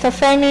exists a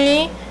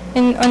family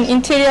in an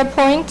interior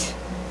point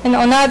and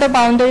another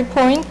boundary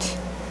point,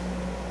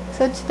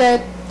 such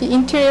that the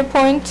interior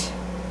point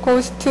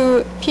goes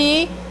to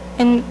P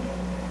and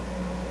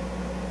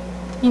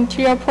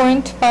interior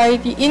point by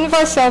the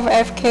inverse of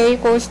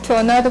Fk goes to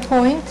another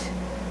point,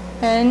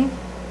 and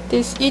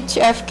each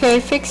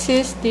Fk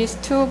fixes these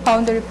two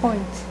boundary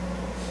points.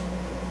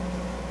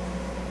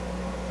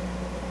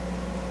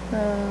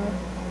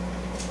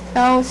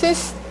 Now,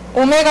 since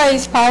omega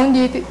is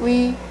bounded,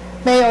 we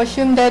may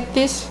assume that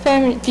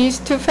these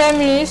two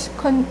families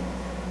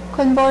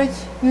converge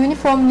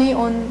uniformly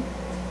on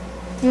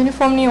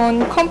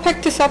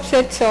compact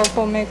subsets of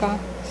omega.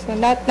 So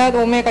not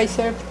omega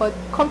itself, but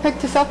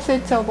compact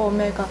subsets of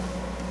omega.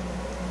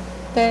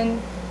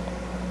 Then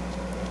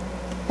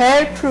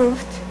Bell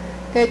proved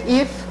that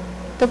if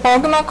the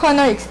Bergman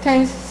kernel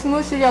extends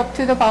smoothly up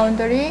to the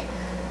boundary,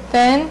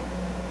 then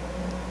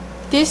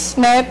this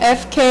map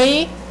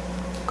Fk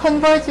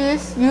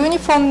converges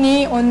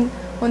uniformly on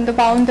the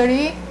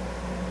boundary,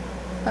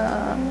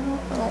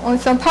 on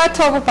some part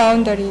of a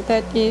boundary.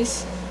 That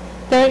is,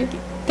 there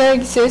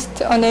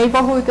exists a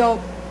neighborhood of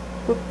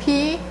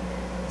P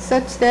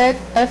such that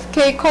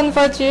Fk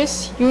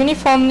converges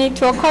uniformly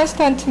to a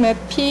constant map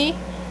P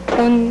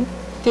on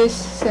this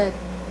set.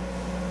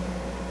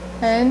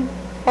 And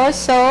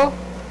also,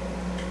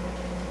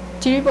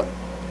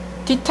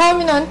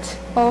 determinant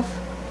of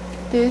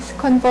this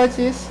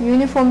converges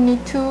uniformly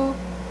to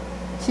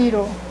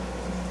 0.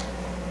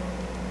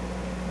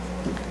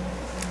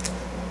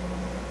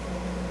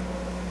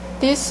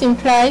 this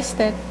implies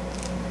that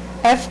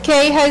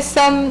Fk has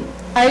some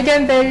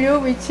eigenvalue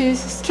which is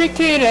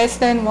strictly less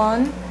than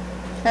 1,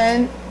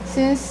 and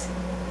since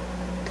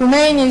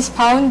domain is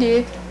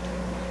bounded,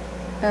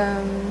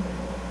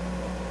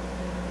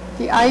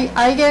 the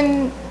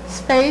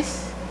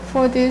eigenspace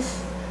for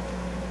this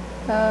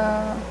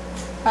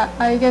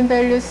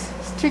eigenvalues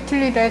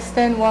strictly less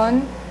than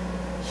 1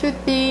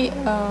 should be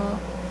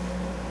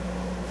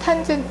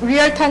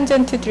real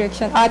tangent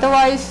direction.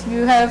 Otherwise,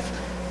 you have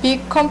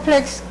big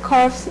complex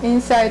curves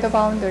inside the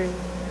boundary.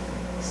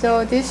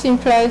 So this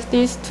implies,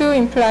 these two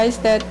implies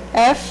that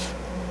F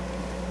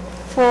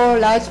for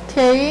large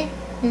K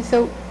is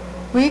a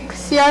weak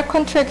CR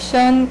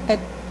contraction at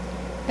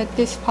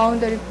this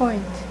boundary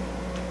point.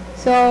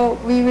 So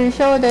we will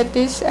show that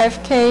this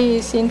Fk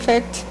is in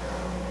fact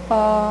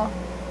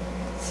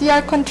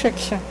CR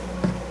contraction.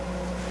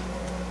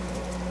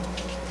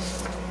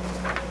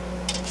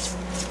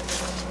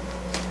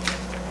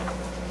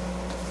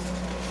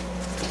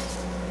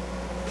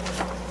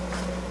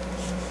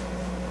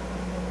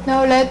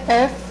 Now let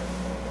F,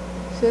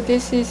 so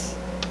this is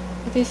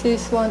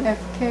one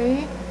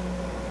Fk.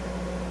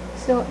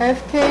 So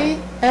Fk,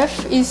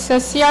 F is a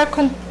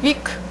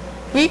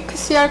weak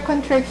CR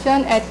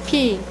contraction at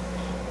P,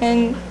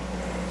 and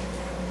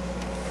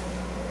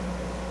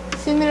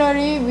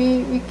similarly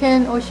we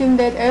can assume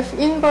that F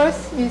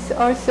inverse is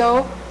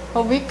also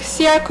a weak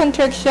CR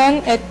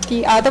contraction at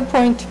the other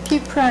point P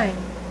prime.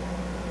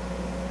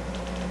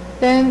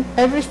 Then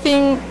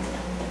everything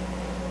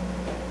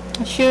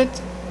should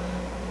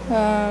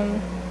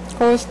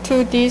goes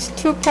to these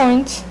 2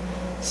 points.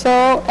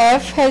 So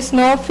F has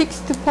no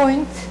fixed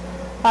point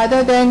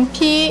other than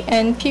P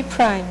and P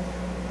prime.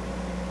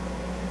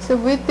 So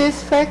with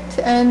this fact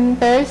and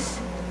Bell's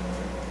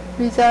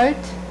result,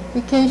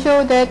 we can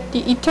show that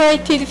the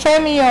iterated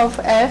family of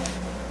F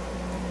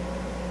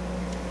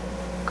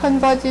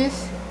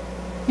converges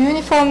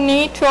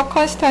uniformly to a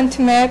constant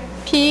map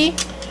P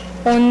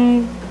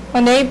on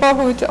a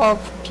neighborhood of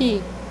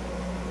P.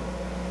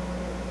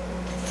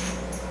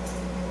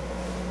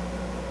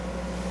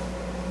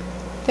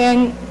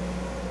 Then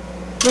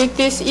with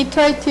this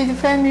iterated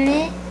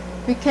family,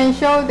 we can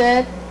show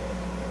that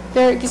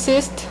there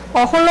exists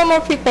a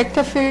holomorphic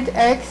vector field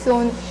X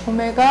on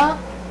omega,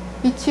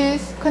 which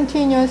is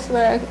continuous,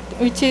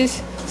 which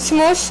is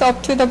smooth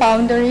up to the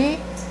boundary,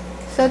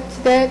 such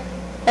that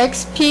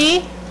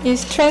XP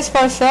is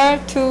transversal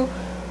to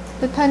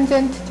the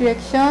tangent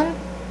direction,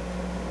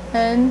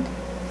 and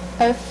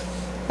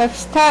F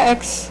star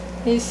X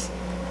is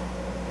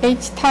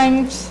H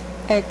times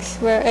X,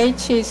 where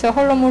H is a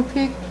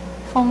holomorphic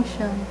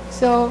function.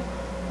 So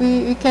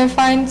we can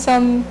find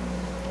some,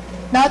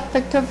 not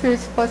vector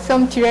fields, but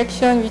some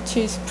direction which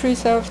is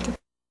preserved.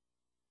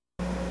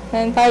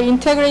 And by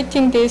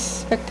integrating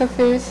these vector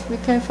fields, we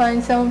can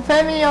find some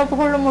family of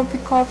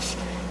holomorphic curves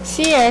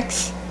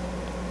Cx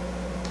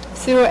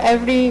through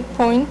every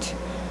point,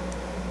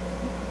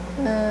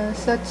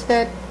 such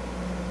that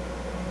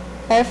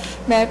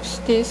F maps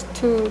this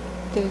to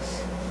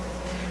this.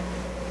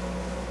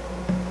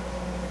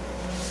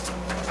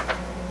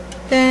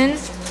 Then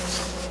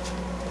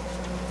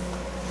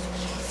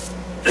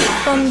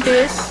from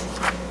this,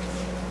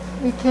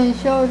 we can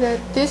show that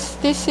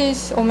this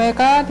is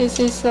omega, this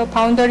is a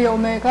boundary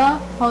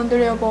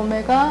of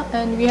omega,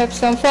 and we have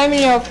some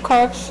family of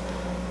curves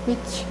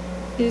which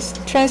is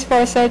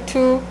transversal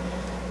to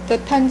the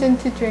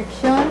tangent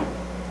direction.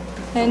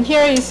 And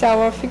here is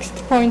our fixed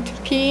point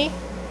P,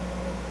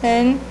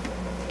 and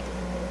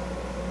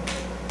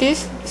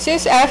this,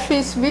 since F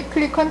is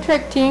weakly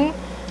contracting,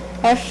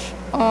 F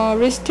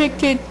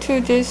restricted to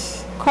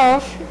this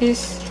curve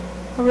is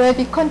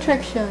already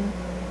contraction,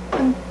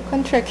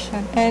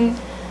 and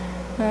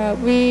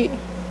we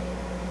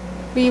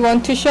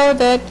want to show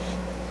that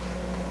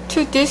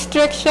to this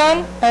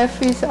direction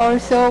F is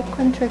also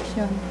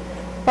contraction,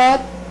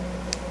 but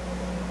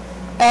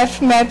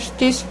F maps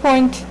this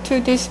point to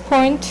this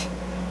point,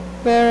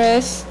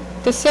 whereas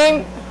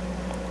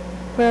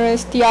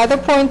the other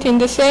point in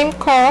the same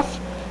curve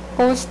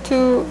goes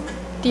to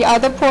the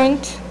other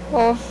point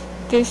of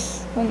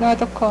this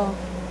another curve.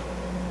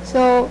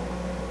 So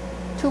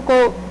to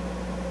go,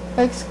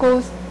 X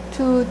goes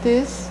to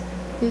this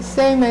is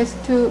same as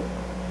to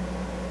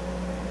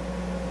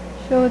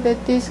show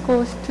that this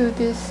goes to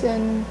this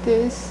and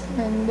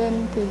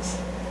then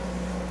this.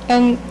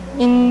 And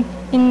in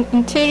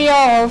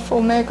interior of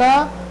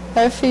omega,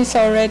 F is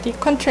already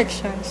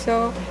contraction.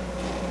 So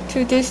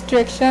to this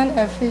direction,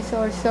 F is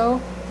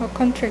also a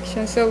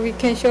contraction. So we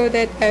can show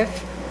that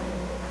F,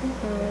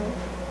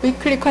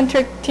 weakly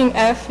contracting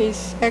F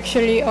is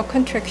actually a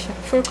contraction,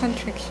 full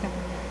contraction.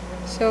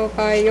 So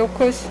by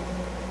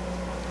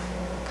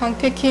Kang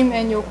Kim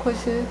and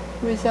Yoko's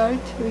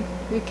result,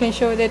 we can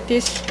show that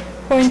this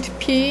point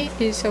P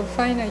is a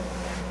finite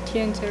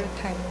T0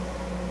 time.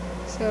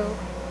 So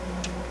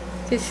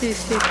this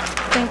is it.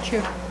 Thank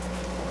you.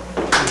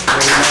 Thank you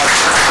very much.